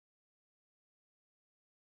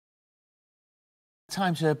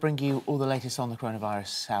Time to bring you all the latest on the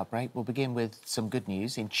coronavirus outbreak. We'll begin with some good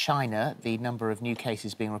news. In China, the number of new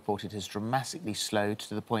cases being reported has dramatically slowed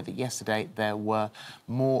to the point that yesterday there were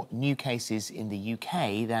more new cases in the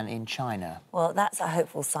UK than in China. Well, that's a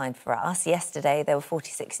hopeful sign for us. Yesterday, there were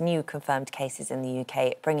 46 new confirmed cases in the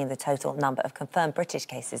UK, bringing the total number of confirmed British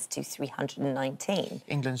cases to 319.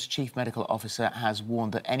 England's chief medical officer has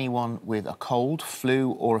warned that anyone with a cold,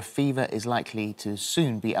 flu or a fever is likely to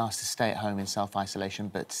soon be asked to stay at home in self-isolation.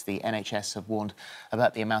 But the NHS have warned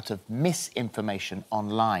about the amount of misinformation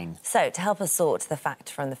online. So, to help us sort the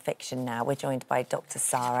fact from the fiction now, we're joined by Dr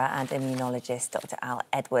Sara and immunologist Dr Al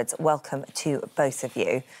Edwards. Welcome to both of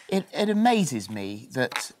you. It amazes me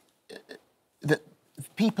that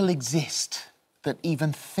people exist that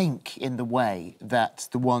even think in the way that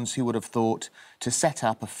the ones who would have thought to set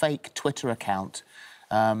up a fake Twitter account,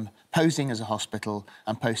 posing as a hospital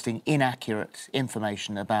and posting inaccurate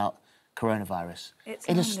information about coronavirus.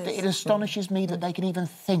 It astonishes me that they can even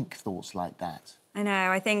think thoughts like that. I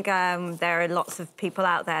know. I think there are lots of people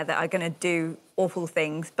out there that are going to do awful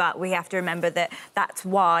things, but we have to remember that that's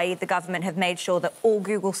why the government have made sure that all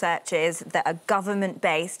Google searches that are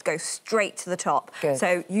government-based go straight to the top. Good.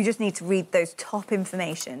 So you just need to read those top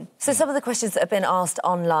information. So some of the questions that have been asked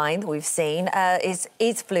online that we've seen is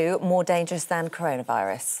flu more dangerous than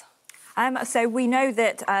coronavirus? So we know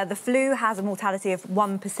that the flu has a mortality of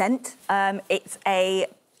 1%. It's a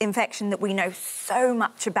infection that we know so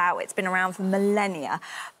much about. It's been around for millennia,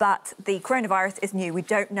 but the coronavirus is new. We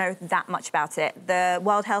don't know that much about it. The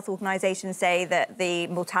World Health Organization say that the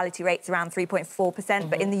mortality rate's around 3.4%,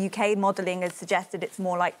 but in the UK, modelling has suggested it's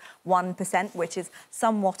more like 1%, which is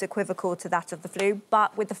somewhat equivocal to that of the flu.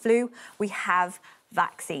 But with the flu, we have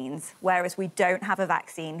vaccines, whereas we don't have a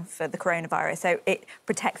vaccine for the coronavirus, so it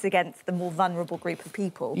protects against the more vulnerable group of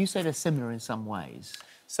people. You say they're similar in some ways.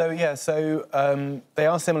 They are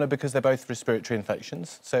similar because they're both respiratory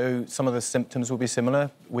infections. So some of the symptoms will be similar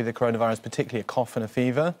with the coronavirus, particularly a cough and a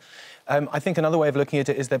fever. I think another way of looking at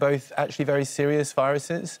it is they're both actually very serious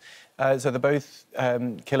viruses. So they're both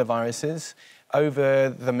killer viruses. Over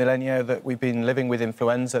the millennia that we've been living with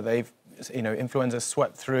influenza, influenza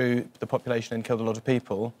swept through the population and killed a lot of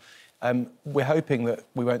people. We're hoping that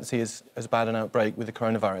we won't see as bad an outbreak with the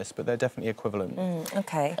coronavirus, but they're definitely equivalent.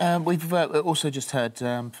 OK. We've also just heard,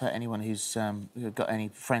 for anyone who's got any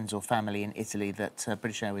friends or family in Italy, that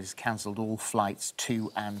British Airways cancelled all flights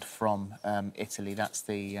to and from Italy. That's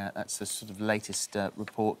the sort of latest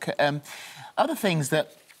report. Other things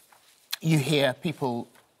that you hear people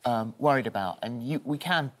worried about, and we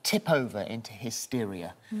can tip over into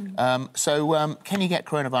hysteria. Can you get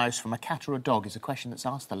coronavirus from a cat or a dog is a question that's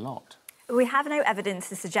asked a lot. We have no evidence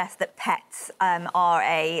to suggest that pets are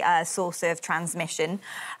a source of transmission.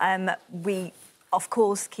 We, of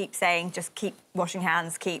course, keep saying just keep washing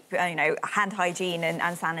hands, keep hand hygiene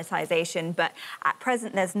and sanitisation, but at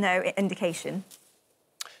present there's no indication.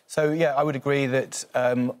 So, yeah, I would agree that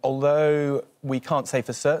although we can't say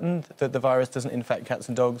for certain that the virus doesn't infect cats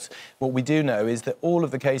and dogs, what we do know is that all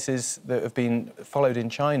of the cases that have been followed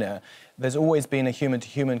in China, there's always been a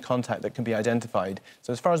human-to-human contact that can be identified.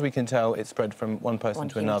 So as far as we can tell, it's spread from one person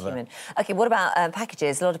to another. OK, what about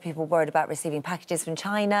packages? A lot of people worried about receiving packages from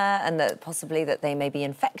China and that possibly that they may be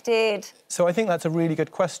infected. So I think that's a really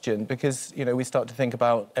good question because, we start to think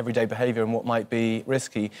about everyday behaviour and what might be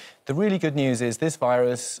risky. The really good news is this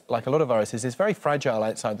virus, like a lot of viruses, is very fragile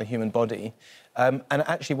outside the human body. And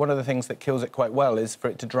actually, one of the things that kills it quite well is for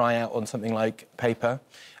it to dry out on something like paper.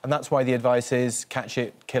 And that's why the advice is catch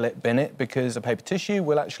it, kill it, bin it, because a paper tissue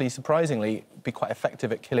will actually, surprisingly, be quite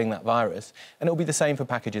effective at killing that virus. And it'll be the same for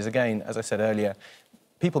packages. Again, as I said earlier,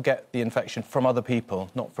 people get the infection from other people,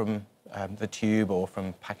 not from the tube or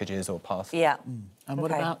from packages or parcels. Yeah. And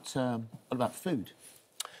what about food?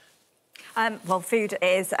 Well, food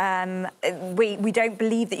is... we don't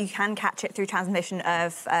believe that you can catch it through transmission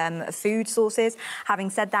of food sources.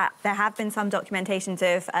 Having said that, there have been some documentations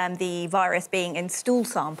of the virus being in stool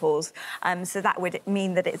samples, so that would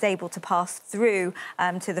mean that it's able to pass through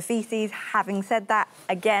to the faeces. Having said that,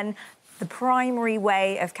 again, the primary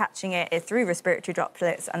way of catching it is through respiratory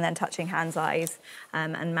droplets and then touching hands, eyes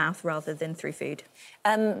and mouth rather than through food.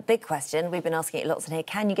 Big question. We've been asking it lots in here.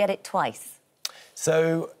 Can you get it twice?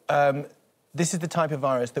 So, this is the type of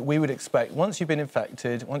virus that we would expect. Once you've been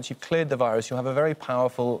infected, once you've cleared the virus, you'll have a very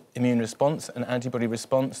powerful immune response, an antibody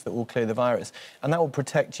response that will clear the virus. And that will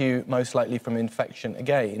protect you most likely from infection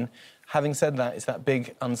again. Having said that, it's that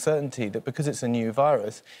big uncertainty that because it's a new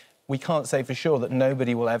virus, we can't say for sure that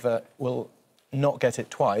nobody will not get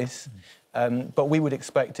it twice. But we would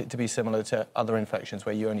expect it to be similar to other infections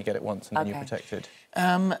where you only get it once and then you're protected.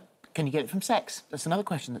 Can you get it from sex? That's another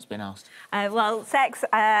question that's been asked. Well, sex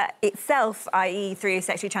itself, i.e. through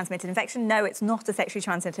sexually transmitted infection, no, it's not a sexually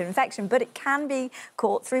transmitted infection, but it can be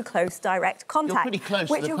caught through close, direct contact. You're pretty close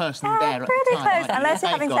to the person there at the pretty time, close. aren't you? Unless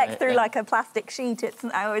you're having sex through, yeah. like, a plastic sheet,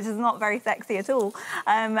 which is not very sexy at all,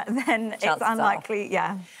 then it's unlikely,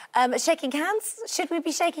 yeah. Shaking hands? Should we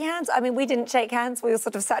be shaking hands? I mean, we didn't shake hands. We all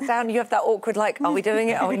sort of sat down. You have that awkward, like, are we doing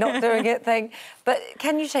it? Are we not doing it thing? But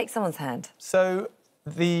can you shake someone's hand? So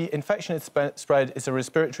the infection it's spread is a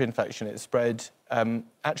respiratory infection. It's spread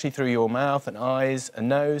actually through your mouth and eyes and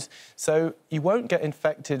nose. So you won't get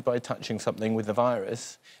infected by touching something with the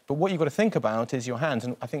virus. But what you've got to think about is your hands.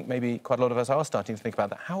 And I think maybe quite a lot of us are starting to think about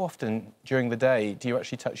that. How often during the day do you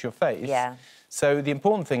actually touch your face? Yeah. So the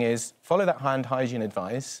important thing is follow that hand hygiene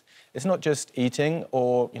advice. It's not just eating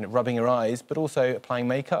or rubbing your eyes, but also applying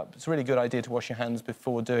makeup. It's a really good idea to wash your hands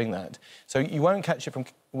before doing that. So you won't catch it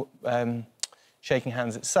from shaking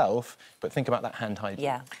hands itself, but think about that hand hygiene.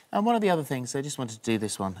 Yeah. And one of the other things, I just wanted to do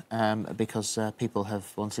this one, because people have,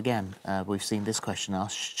 once again, we've seen this question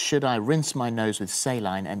asked, should I rinse my nose with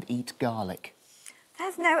saline and eat garlic?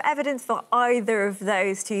 There's no evidence for either of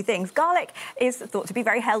those two things. Garlic is thought to be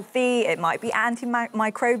very healthy. It might be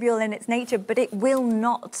antimicrobial in its nature, but it will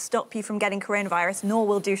not stop you from getting coronavirus, nor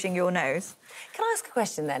will douching your nose. Can I ask a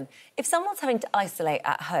question then? If someone's having to isolate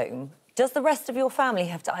at home, does the rest of your family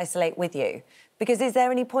have to isolate with you? Because is there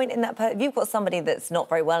any point in that... If you've got somebody that's not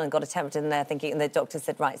very well and got a temperature and they're thinking, and the doctor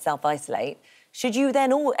said, right, self-isolate, should you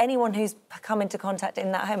then, anyone who's come into contact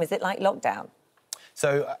in that home, is it like lockdown?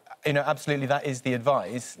 So, absolutely, that is the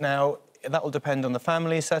advice. Now, that will depend on the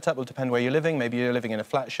family setup, will depend where you're living. Maybe you're living in a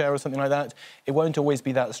flat share or something like that. It won't always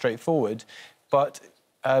be that straightforward. But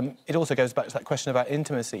it also goes back to that question about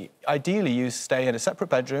intimacy. Ideally, you stay in a separate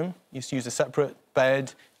bedroom, you use a separate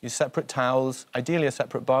bed, use separate towels, ideally a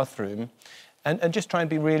separate bathroom, and just try and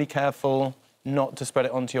be really careful not to spread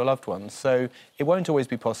it onto your loved ones. So it won't always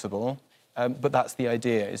be possible. But that's the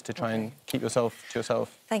idea, is to try and keep yourself to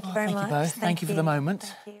yourself. Thank you very much. Thank you both. Thank you for the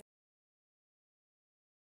moment. Thank you.